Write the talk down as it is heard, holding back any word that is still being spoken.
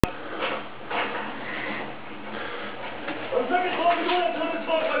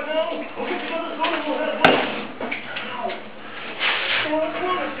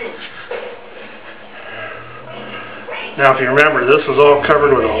Now, if you remember, this is all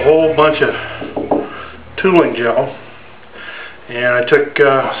covered with a whole bunch of tooling gel. And I took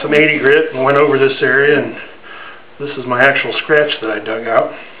some 80 grit and went over this area, and this is my actual scratch that I dug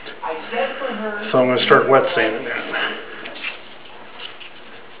out. So I'm going to start wet sanding that.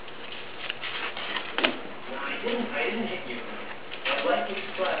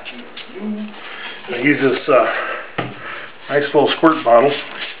 I use this nice little squirt bottle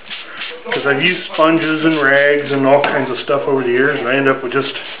because I've used sponges and rags and all kinds of stuff over the years, and I end up with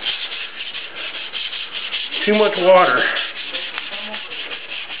just too much water.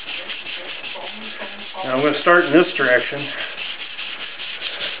 Now I'm going to start in this direction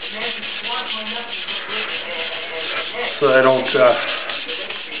so I don't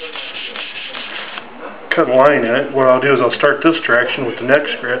cut a line in it. What I'll do is I'll start this direction with the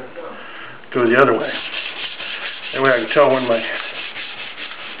next grit, go the other way. That way I can tell when my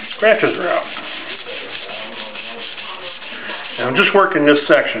scratches are out. And I'm just working this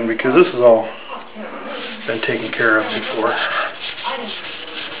section because this has all been taken care of before.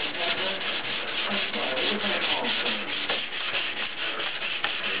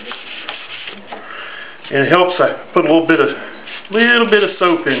 And it helps I put a little bit of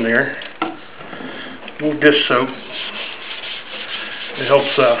soap in there, a little dish soap. It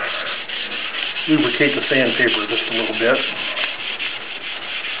helps lubricate the sandpaper just a little bit.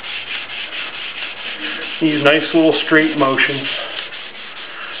 Use nice little straight motions,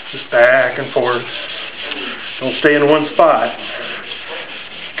 just back and forth. Don't stay in one spot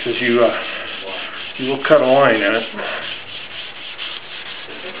because you will cut a line in it.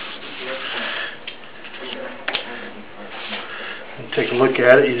 And take a look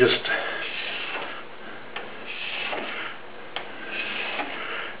at it. You just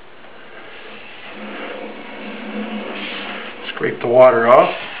scrape the water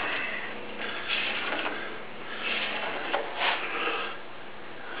off.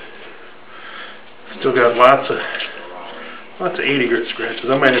 Still got lots of 80 grit scratches.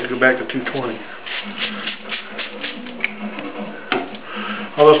 I might have to go back to 220.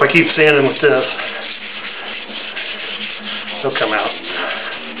 Although if I keep sanding with this, they'll come out.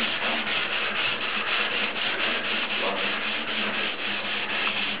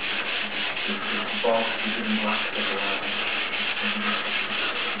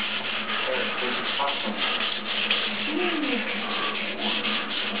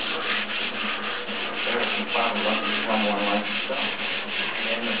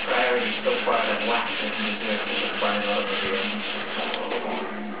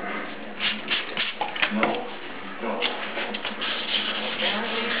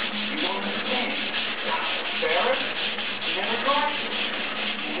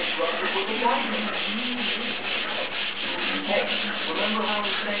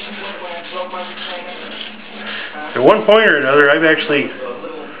 At one point or another, I've actually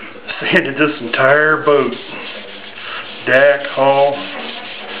sanded this entire boat, deck, hull,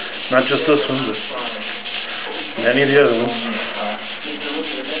 not just this one, but many of the other ones.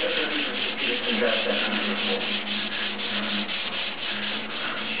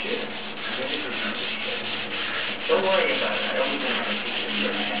 Don't worry about it. I don't even have to keep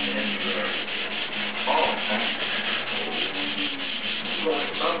your hand in anywhere.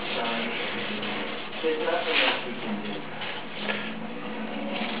 Outside, there's nothing else we can do.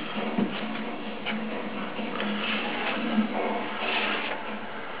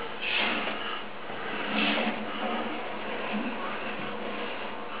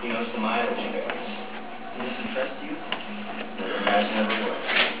 You know some mileage there. Does this interest you? The guys never work.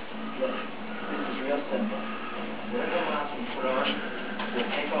 Look, this is real simple. Whatever miles we put on, we'll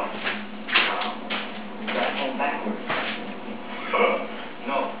take off. Drive home backwards.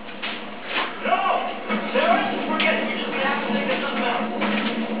 No. No! Sarah, forget it. You're just going to have to think of something else.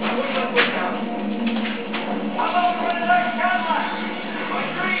 What are you going to put down? How about for the next Cadillac? My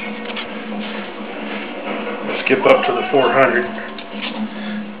dream! Skip up to the 400.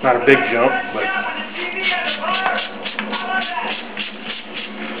 Not a big jump, but